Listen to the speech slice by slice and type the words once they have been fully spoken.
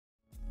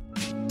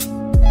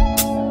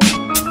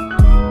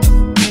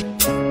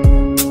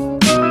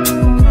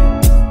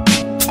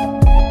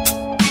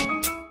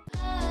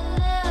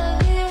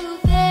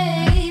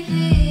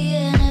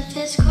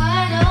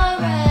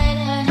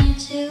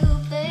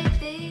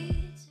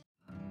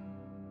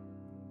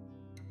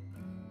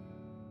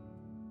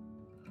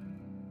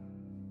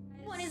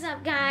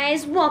up,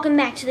 guys? Welcome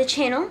back to the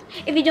channel.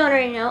 If you don't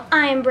already know,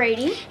 I'm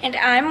Brady. And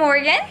I'm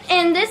Morgan.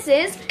 And this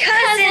is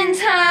Cousin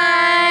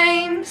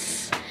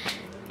Times.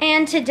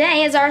 And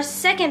today is our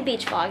second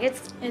beach vlog.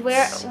 It's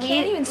where we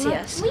can't even see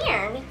us.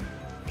 Weird.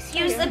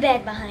 Excuse the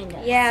bed behind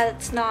us. Yeah,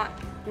 it's not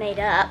made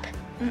up.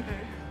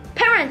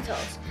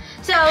 Parentals.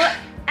 So,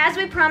 as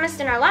we promised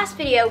in our last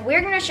video,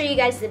 we're going to show you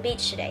guys the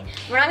beach today.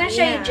 We're not going to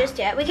show you just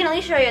yet. We can at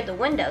least show you at the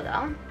window,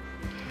 though.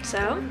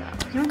 So,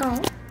 here we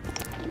go.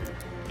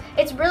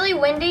 It's really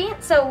windy,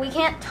 so we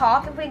can't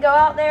talk if we go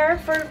out there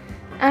for...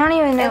 I don't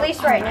even know. At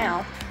least right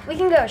now. We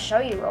can go show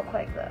you real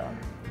quick, though.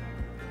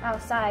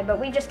 Outside, but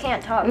we just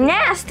can't talk.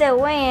 Nasty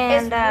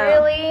wind. It's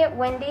really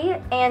windy,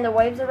 and the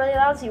waves are really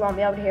loud, so you won't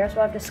be able to hear us.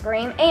 We'll have to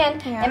scream,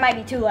 and it might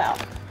be too loud.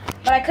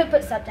 But I could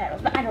put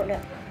subtitles, but I don't know.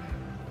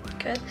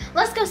 Good.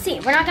 Let's go see.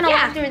 We're not going to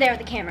walk through there with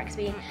the camera, because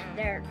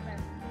they're...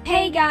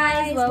 Hey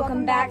guys,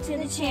 welcome back to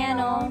the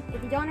channel.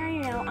 If you don't already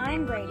know,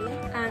 I'm Brady.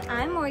 And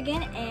I'm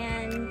Morgan,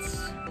 and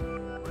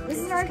this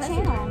is our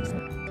channel.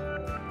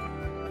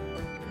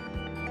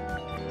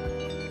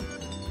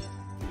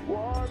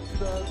 What's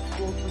that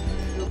supposed to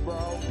be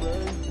about,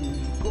 baby?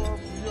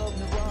 Coffee up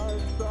your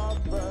mind, stop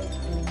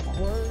acting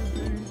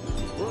crazy.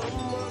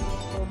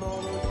 Reminiscing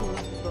on the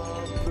good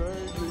times,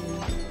 baby.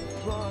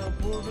 Try and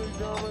pull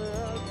together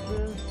at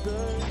this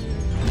day.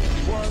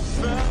 What's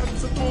that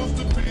supposed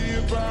to be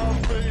about,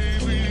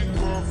 baby?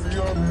 Coffee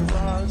up your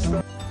mind,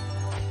 stop.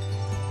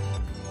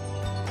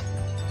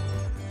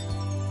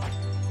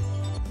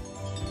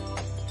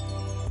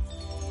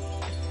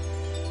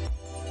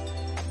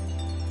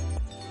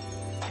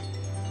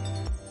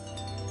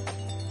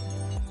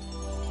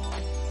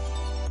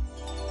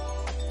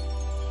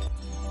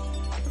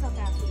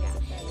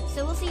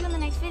 so we'll see you in the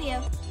next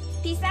video.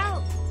 Peace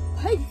out.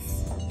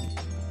 Peace.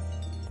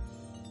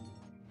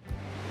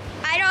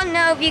 I don't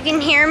know if you can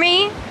hear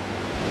me,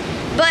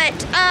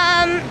 but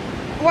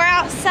we're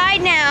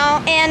outside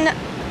now, and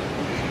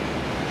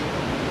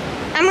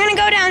I'm gonna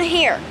go down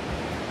here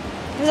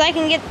because I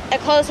can get a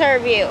closer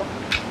view.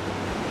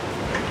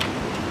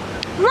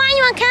 Come on,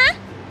 you wanna come?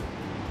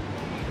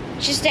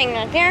 She's staying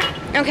right there.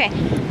 Okay,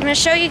 I'm gonna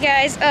show you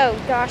guys. Oh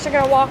gosh, I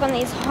gotta walk on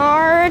these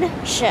hard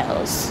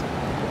shells.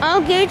 All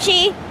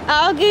Gucci,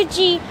 all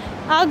Gucci,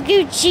 all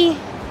Gucci.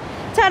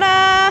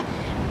 Ta-da!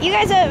 You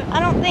guys have, I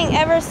don't think,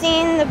 ever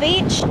seen the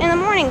beach in the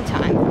morning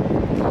time.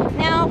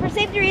 Now, for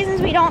safety reasons,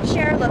 we don't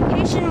share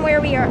location where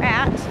we are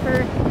at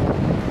for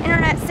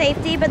internet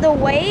safety, but the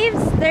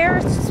waves, they're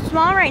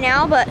small right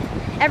now, but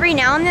every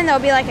now and then there'll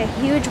be like a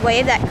huge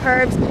wave that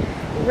curves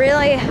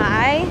really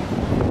high.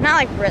 Not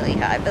like really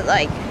high, but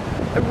like,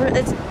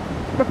 it's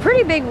a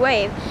pretty big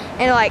wave.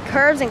 And it like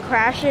curves and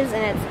crashes,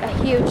 and it's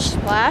a huge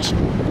splash.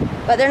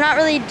 But they're not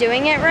really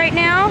doing it right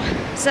now,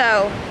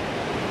 so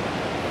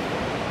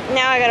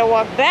now I gotta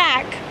walk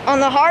back on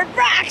the hard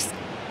rocks.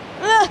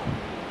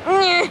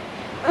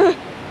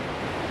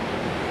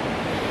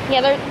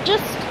 Yeah, they're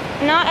just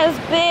not as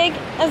big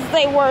as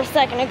they were a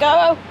second ago.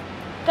 Oh,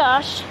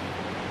 gosh.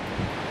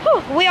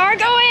 Whew, we are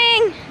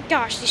going,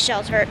 gosh, these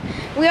shells hurt.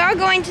 We are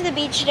going to the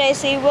beach today,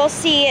 so you will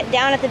see it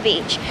down at the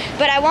beach.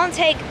 But I won't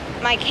take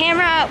my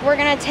camera. We're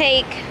gonna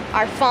take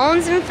our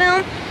phones and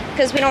film,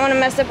 because we don't want to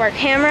mess up our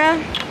camera.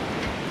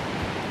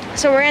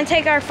 So we're gonna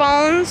take our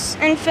phones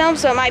and film,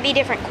 so it might be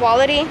different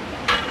quality.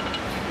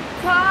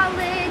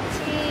 Quality.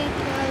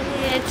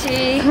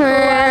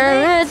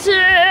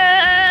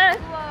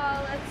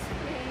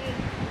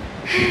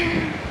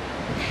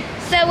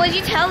 So what'd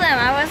you tell them?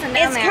 I wasn't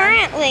down there.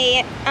 It's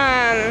currently,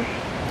 I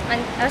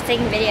was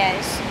taking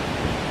videos.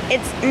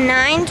 it's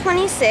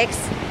 9/26,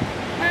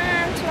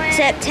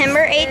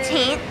 September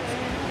 18th.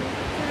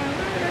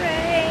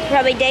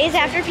 Probably days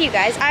after for you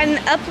guys. I'm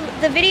up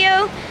the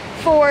video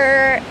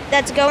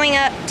that's going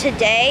up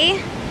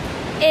today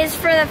Is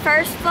for the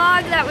first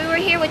vlog that we were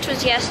here, which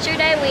was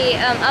yesterday. We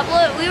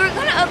we were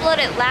going to upload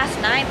it last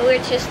night, but we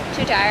were just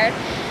too tired,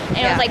 and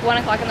it was like 1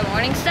 o'clock in the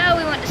morning, so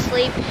we went to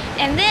sleep.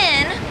 And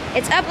then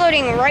it's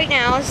uploading right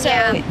now, so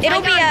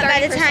it'll be up by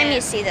the time you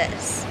see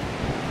this.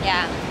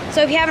 Yeah.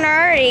 So if you haven't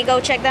already,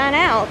 go check that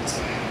out.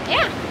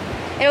 Yeah.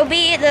 The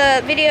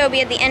video will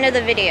be at the end of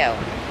the video.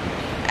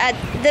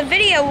 The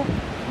video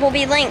will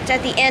be linked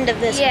at the end of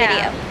this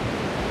video.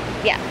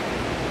 Yeah.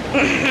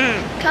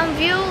 Come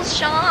view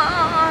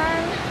Sean.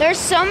 There's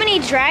so many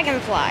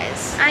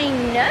dragonflies. I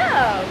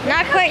know.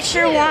 Not quite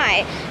sure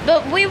why,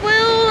 but we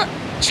will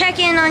check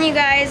in on you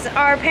guys.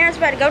 Our parents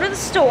are about to go to the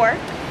store,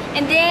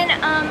 and then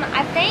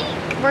I think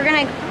we're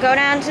gonna go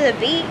down to the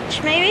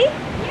beach, maybe.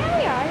 Yeah,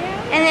 we are.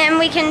 Yeah. And then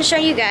we can show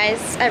you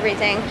guys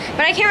everything.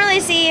 But I can't really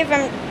see if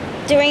I'm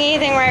doing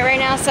anything right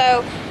now,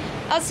 so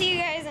I'll see you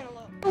guys in a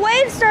little. The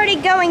waves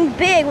started going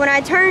big when I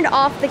turned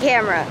off the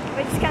camera,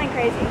 Which is kind of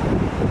crazy.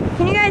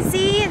 Can you guys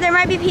see? There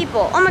might be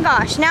people. Oh my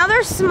gosh, now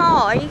they're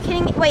small. Are you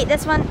kidding me? Wait,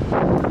 this one?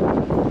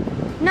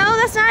 No,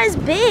 that's not as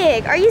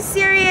big. Are you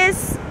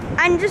serious?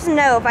 I just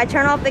know if I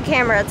turn off the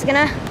camera, it's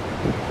gonna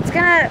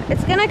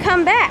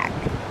come back.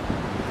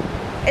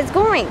 It's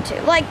going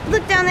to. Like,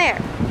 look down there.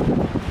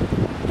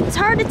 It's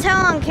hard to tell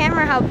on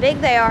camera how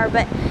big they are,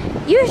 but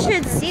You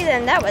should see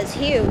them. That was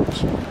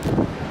huge.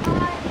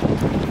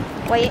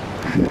 Wait.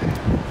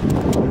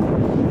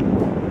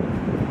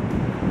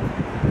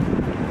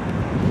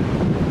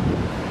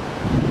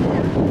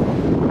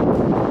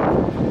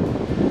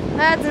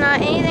 That's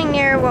not anything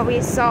near what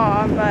we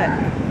saw, but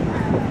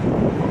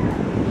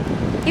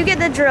you get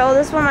the drill.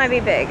 This one might be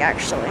big,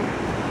 actually.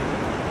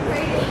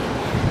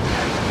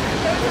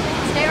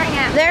 Staring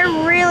at me. They're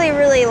really,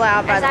 really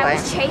loud, by the way.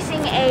 As I was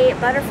chasing a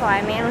butterfly,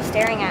 a man was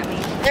staring at me.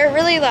 They're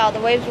really loud.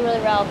 The waves are really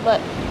loud, but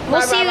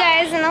we'll see you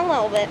guys in a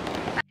little bit.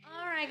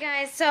 All right,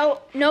 guys.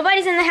 So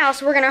nobody's in the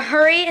house. We're gonna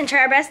hurry and try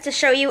our best to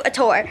show you a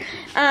tour.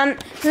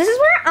 This is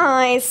where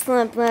I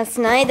slept last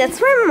night. That's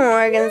where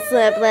Morgan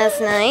slept last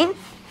night.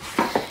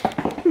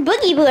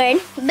 Boogie board,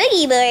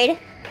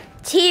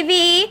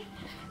 TV.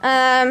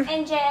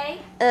 And Jay.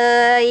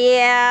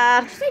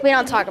 Yeah. We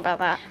don't talk about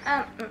that.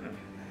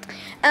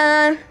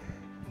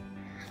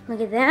 Look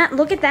at that.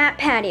 Look at that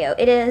patio.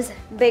 It is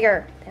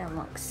bigger than it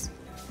looks.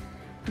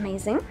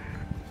 Amazing.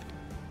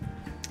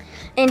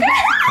 And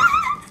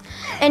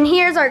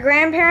here's our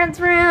grandparents'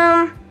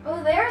 room.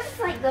 Oh, there's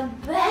like the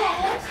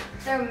best.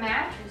 Their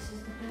mattress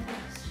is the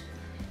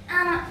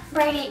best.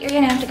 Brady, you're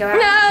gonna have to go out.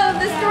 No,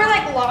 this door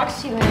like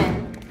locks you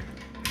in.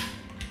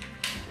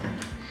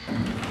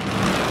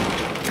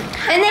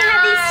 And they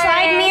have these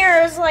side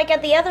mirrors like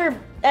at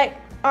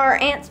our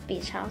aunt's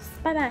beach house.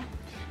 Bye-bye.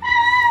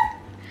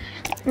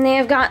 And they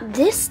have got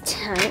this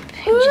type.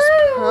 You just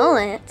pull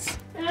it.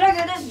 Look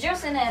at this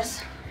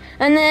juiciness.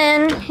 And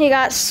then you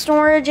got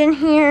storage in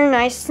here.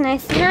 Nice.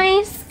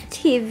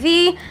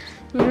 TV.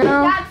 You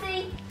know.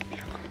 Yahtzee.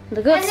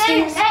 The good And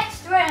then stuff.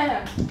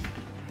 next room.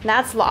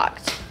 That's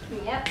locked.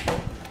 Yep. The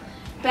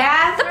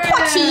Bathroom.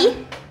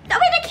 potty. That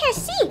way they can't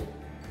see.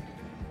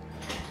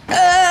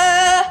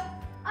 A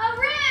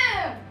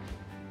room.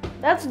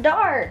 That's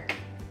dark.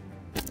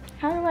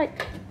 How do I...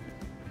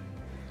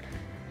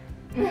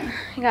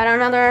 I got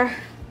another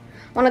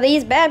one of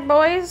these bad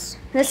boys.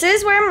 This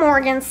is where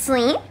Morgan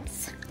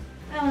sleeps.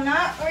 Oh,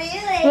 not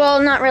really. Well,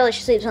 not really.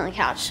 She sleeps on the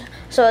couch.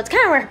 So it's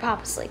kind of where her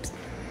papa sleeps.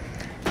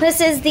 This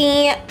is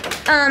the,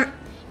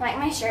 Like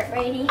my shirt,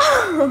 Brady.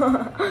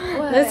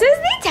 this is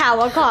the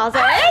towel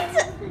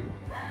closet.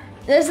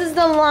 This is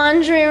the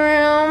laundry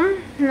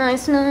room.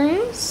 Nice.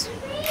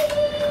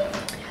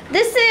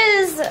 This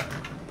is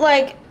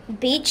like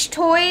beach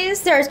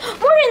toys. There's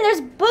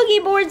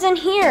boogie boards in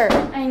here.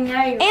 I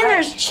know, you're And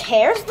there's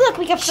chairs. Look,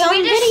 we can film Should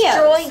we videos.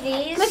 destroy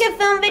these? We can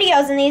film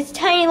videos in these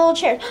tiny little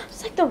chairs.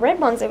 It's like the red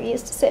ones that we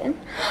used to sit in.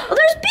 Oh,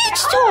 there's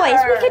beach toys.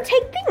 We could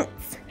take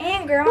things.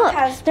 And Grandma Look,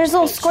 has there's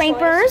little beach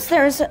scrapers. toys.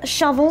 There's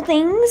shovel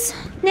things.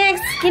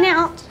 Next, get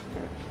out.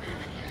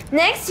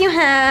 Next, you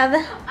have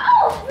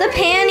the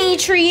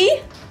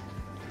pantry.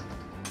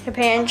 The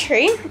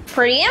pantry,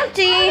 pretty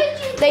empty.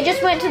 They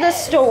just went to the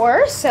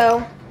store,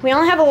 so we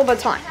only have a little bit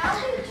of time.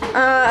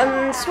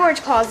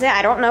 Storage closet.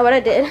 I don't know what I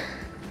did.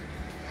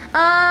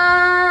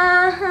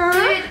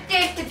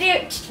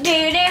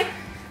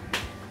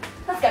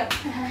 Let's go.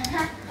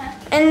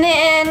 And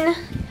then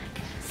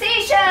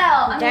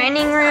Seashell.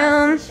 dining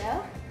room.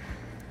 Seashell.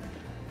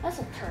 That's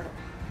a turtle.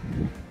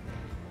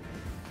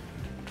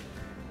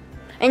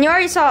 And you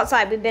already saw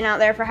outside. We've been out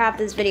there for half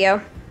this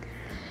video.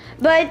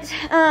 But,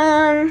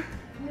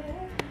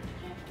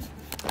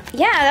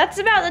 yeah, that's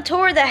about the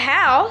tour of the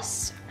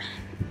house.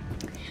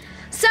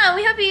 So,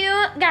 we hope you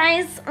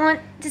guys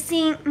want to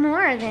see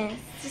more of this.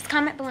 Just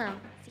comment below.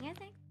 See you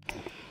guys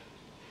next.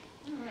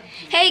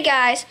 Hey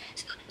guys.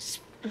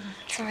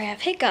 Sorry, I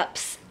have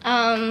hiccups.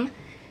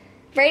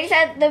 Brady's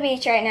at the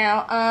beach right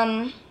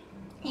now.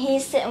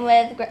 He's sitting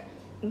with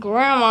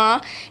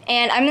Grandma,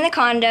 and I'm in the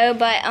condo,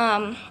 but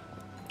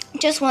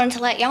just wanted to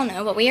let y'all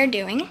know what we are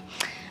doing.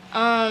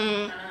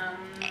 And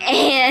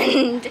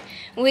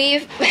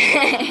we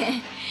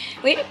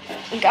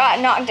got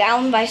knocked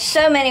down by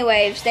so many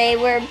waves. They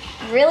were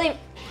really,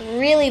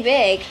 really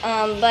big,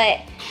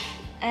 but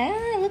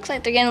it looks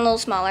like they're getting a little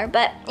smaller.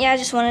 But yeah, I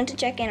just wanted to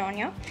check in on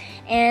y'all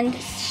and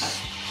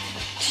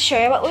show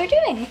you what we're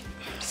doing.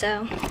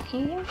 So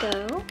here you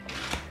go.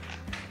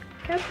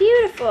 How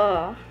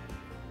beautiful.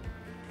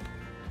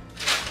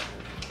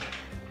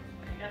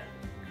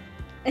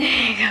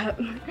 There you go.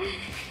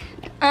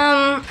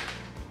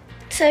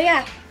 So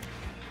yeah,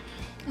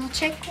 I'll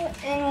check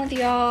in with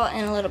y'all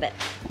in a little bit.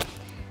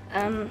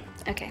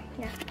 Okay,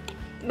 yeah.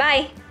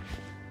 Bye.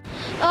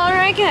 All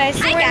right, guys.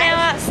 So Hi, we're guys. now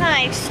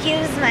outside.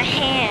 Excuse my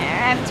hair.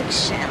 I haven't took a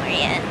shower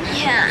yet.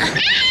 Yeah.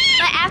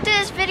 But after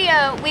this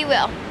video, we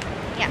will.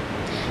 Yeah.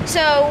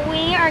 So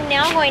we are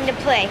now going to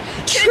play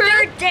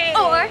Truth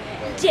or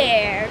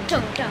Dare.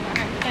 Dun, dun,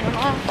 dun,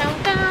 dun,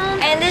 dun, dun.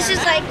 And this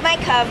is like my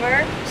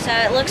cover, so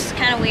it looks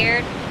kind of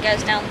weird. It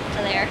goes down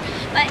to there,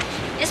 but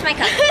it's my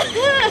cover.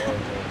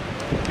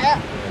 I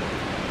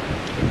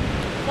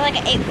feel like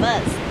I ate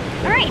buzz.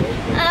 All right.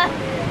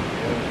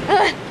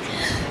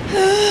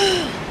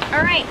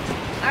 All right.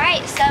 All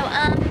right. So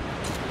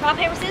Rock,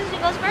 paper, scissors. Who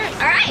goes first?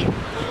 all right.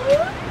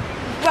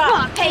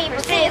 Rock, paper,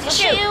 scissors,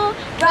 shoe.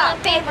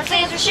 Rock, paper,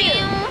 scissors, shoe.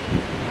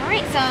 All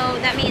right. So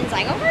that means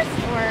I go first,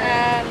 or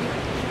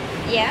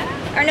Yeah?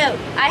 Or no,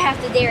 I have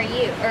to dare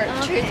you, or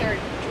Okay. truth or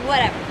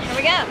whatever. Here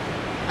we go.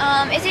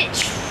 Is it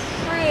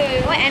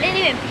true? Wait, I didn't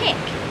even pick.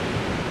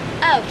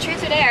 Oh,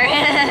 truth or dare?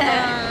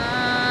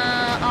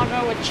 I'll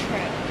go with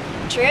true.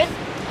 Truth?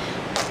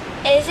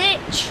 Is it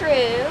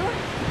true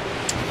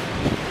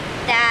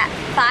that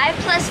 5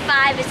 plus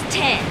 5 is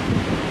 10?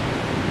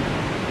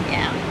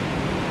 Yeah.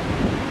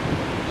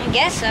 I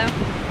guess so.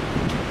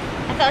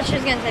 I thought she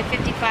was gonna say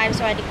 55,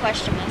 so I had to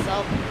question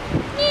myself.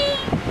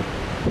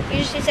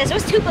 Usually says,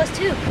 what's 2 plus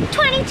 2?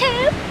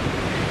 22!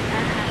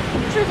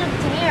 Truth or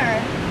dare?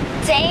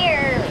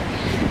 Dare.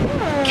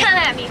 Come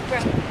at me, bro.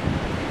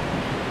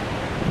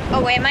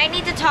 Oh wait, I might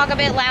need to talk a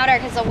bit louder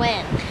because of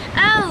wind.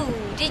 Oh,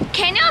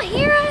 can y'all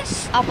hear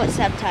us? I'll put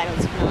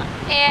subtitles if not.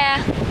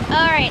 Yeah.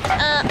 Alright,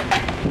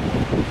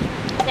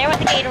 there with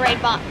the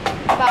Gatorade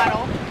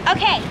bottle.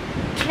 Okay,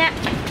 now.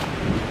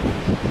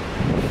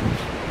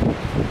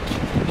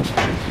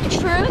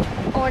 Truth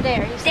or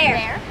dare? You said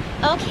Dare.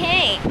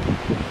 Okay.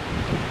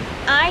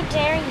 I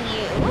dare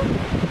you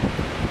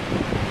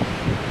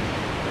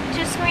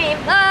to scream,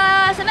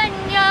 La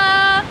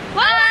Savannah,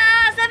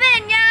 La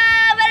Savannah,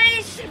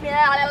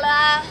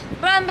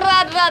 blah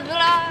blah blah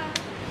blah.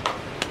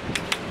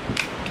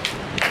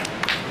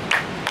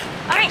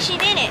 Alright, she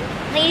did it.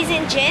 Ladies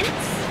and gents,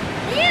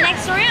 Yeah.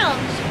 next round.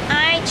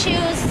 I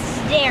choose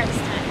dare this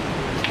time.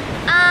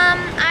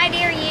 I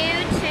dare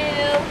you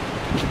to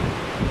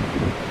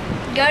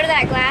go to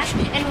that glass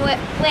and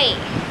wait.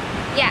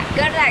 Yeah,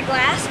 go to that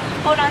glass.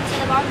 Hold on to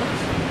the barbell.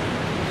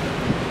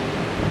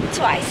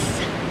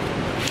 Twice.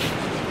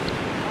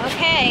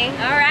 Okay.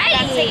 All right.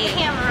 Gotta take the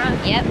camera.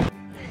 Yep.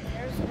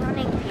 There's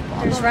running people.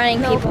 There's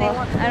running No, people. they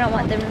want- I don't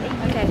want them.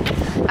 Okay.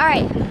 All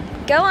right.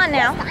 Go on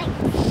now.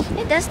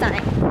 It does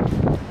stink.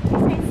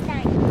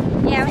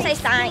 Yeah, we say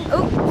stink.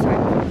 Oh, sorry.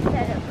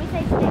 We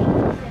say stay.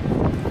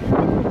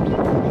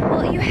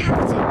 Well, you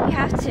have to. You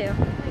have to.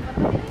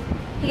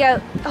 You go.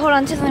 Hold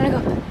on to the line and go.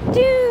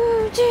 Do.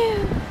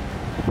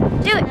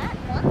 Do it.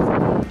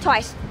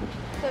 Twice.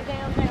 So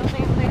down, down, down,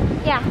 down.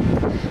 Yeah.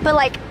 But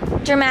like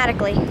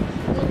dramatically.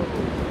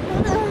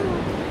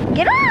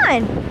 Get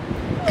on.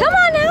 Come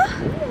on now.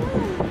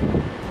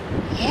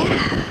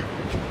 Yeah.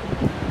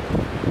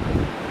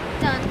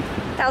 Done.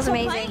 That was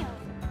amazing.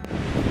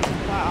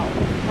 Wow.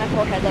 My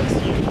forehead looks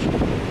huge.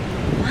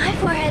 My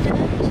forehead.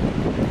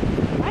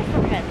 My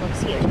forehead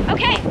looks huge.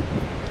 Okay.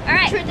 All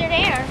right. Truth or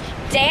dare?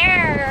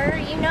 Dare.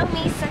 You know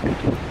me, sucker.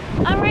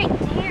 Alright,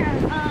 dare.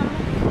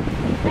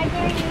 I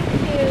dare you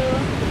to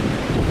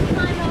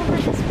climb over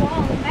this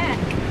wall and back.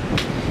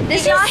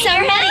 Did y'all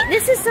hear him?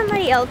 This is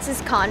somebody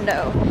else's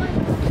condo.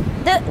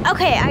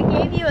 Okay, I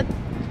gave you a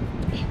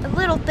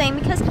little thing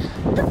because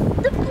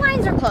the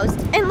blinds are closed.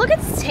 And look at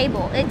this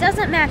table. It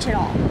doesn't match at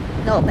all.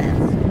 No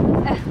offense.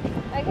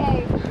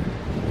 Okay.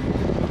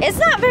 It's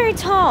not very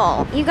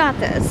tall. You got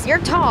this. You're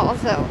tall,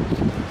 so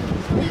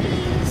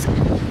Please.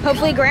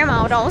 hopefully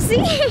Grandma don't see.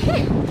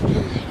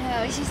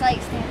 No, she's like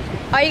standing.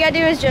 All you gotta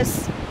do is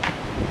just,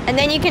 and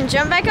then you can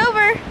jump back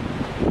over.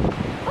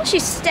 Oh,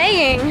 she's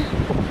staying.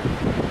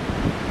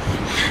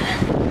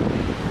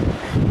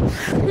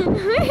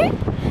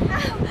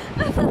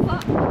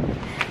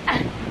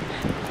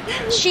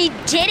 She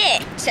did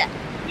it.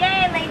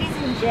 Yay, ladies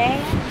and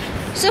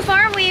gents. So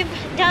far, we've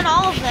done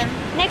all of them.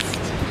 Next,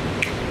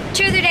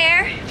 Truth or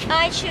dare?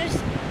 I choose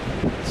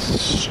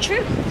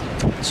truth.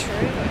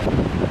 True.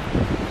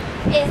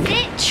 Is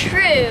it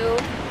true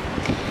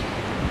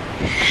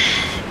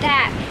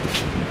that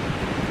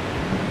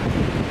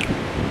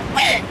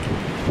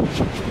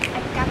I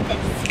got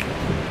this.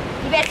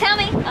 you better tell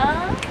me?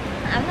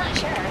 I'm not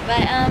sure,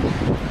 but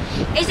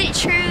is it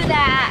true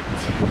that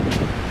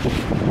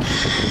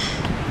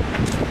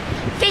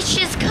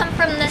fishes come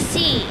from the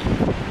sea?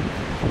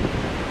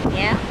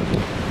 Yeah.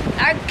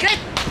 Are good.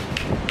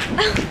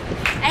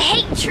 I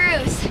hate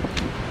truth.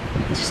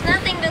 There's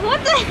nothing to.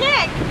 What the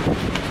heck?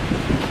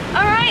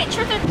 All right,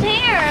 truth or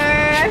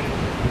dare.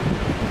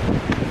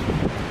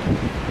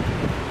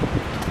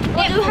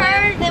 We'll do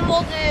her, then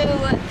we'll do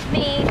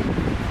me.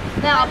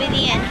 Then I'll be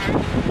the end.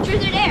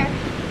 Truth or dare?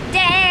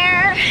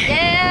 Dare.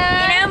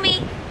 Dare. You know me.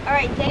 All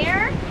right,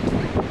 dare.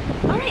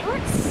 All right,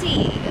 let's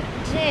see.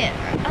 Dare.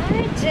 I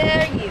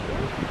dare you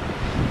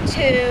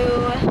to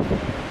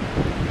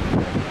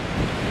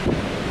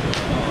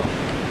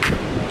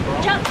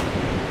jump.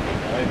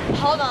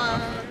 Hold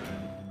on.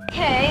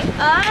 Okay,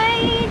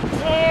 I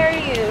dare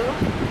you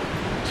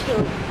to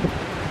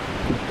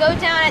go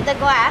down at the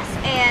glass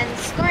and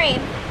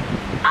scream,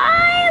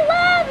 I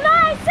love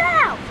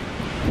myself!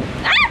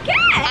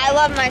 Okay! I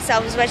love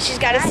myself is what she's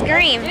got to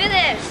scream. Let's do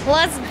this.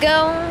 Let's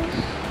go.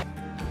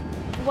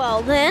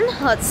 Well then,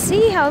 let's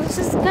see how this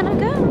is gonna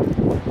go.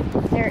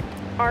 There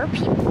are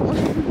people.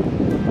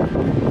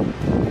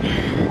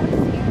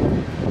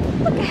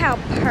 Look at how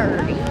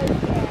purry.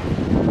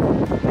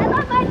 I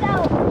love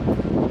myself.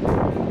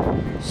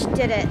 She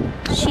did it.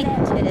 She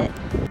did it.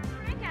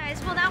 Alright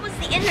guys, well that was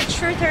the end of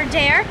Truth or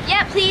Dare.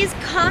 Yep. Please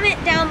comment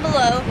down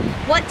below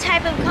what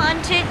type of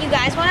content you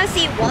guys want to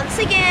see once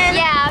again.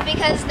 Yeah,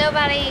 because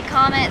nobody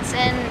comments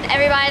and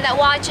everybody that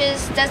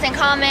watches doesn't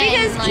comment.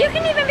 Because and, you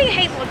can even be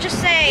hateful. Just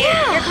say,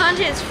 your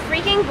content is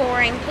freaking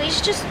boring. Please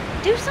just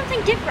do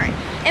something different.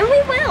 And we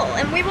will.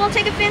 And we won't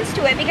take offense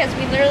to it because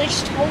we literally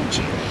just told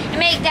you. And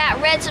make that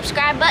red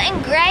subscribe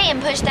button gray and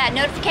push that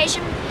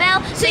notification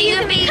bell So you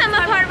can become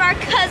a part of our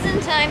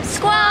Cousin Time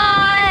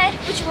Squad.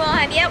 Which we'll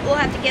have, we'll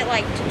have to get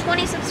like to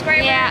 20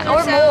 subscribers. Yeah, or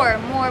so.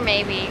 more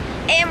maybe.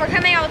 And we're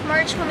coming out with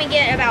merch when we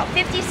get about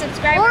 50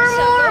 subscribers. Or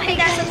so more, go hit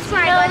that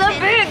subscribe the button.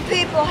 big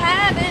people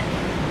have it.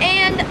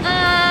 And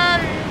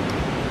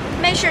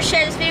make sure to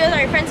share this video with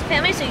all your friends and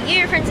family so you,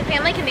 your friends and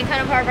family, can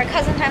become a part of our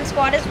Cousin Time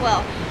Squad as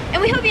well.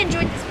 And we hope you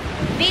enjoyed this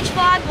beach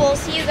vlog. We'll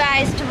see you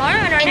guys tomorrow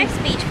in our next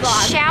beach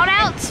vlog. Shout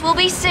outs will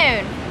be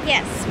soon.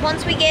 Yes,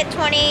 once we get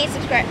 20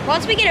 subscribers.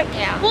 Once we get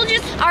we'll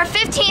just... Our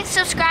 15th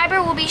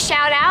subscriber will be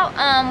shout out.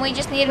 We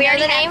just need to know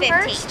the name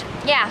first.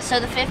 Yeah, so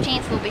the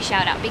 15th will be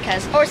shout out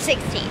because... Or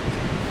 16th.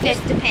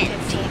 Just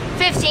depends.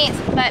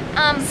 15th, but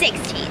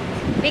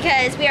 16th.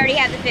 Because we already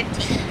have the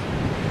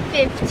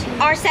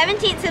 15th. Our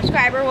 17th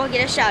subscriber will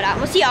get a shout out.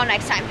 We'll see y'all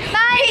next time.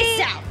 Bye.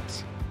 Peace out.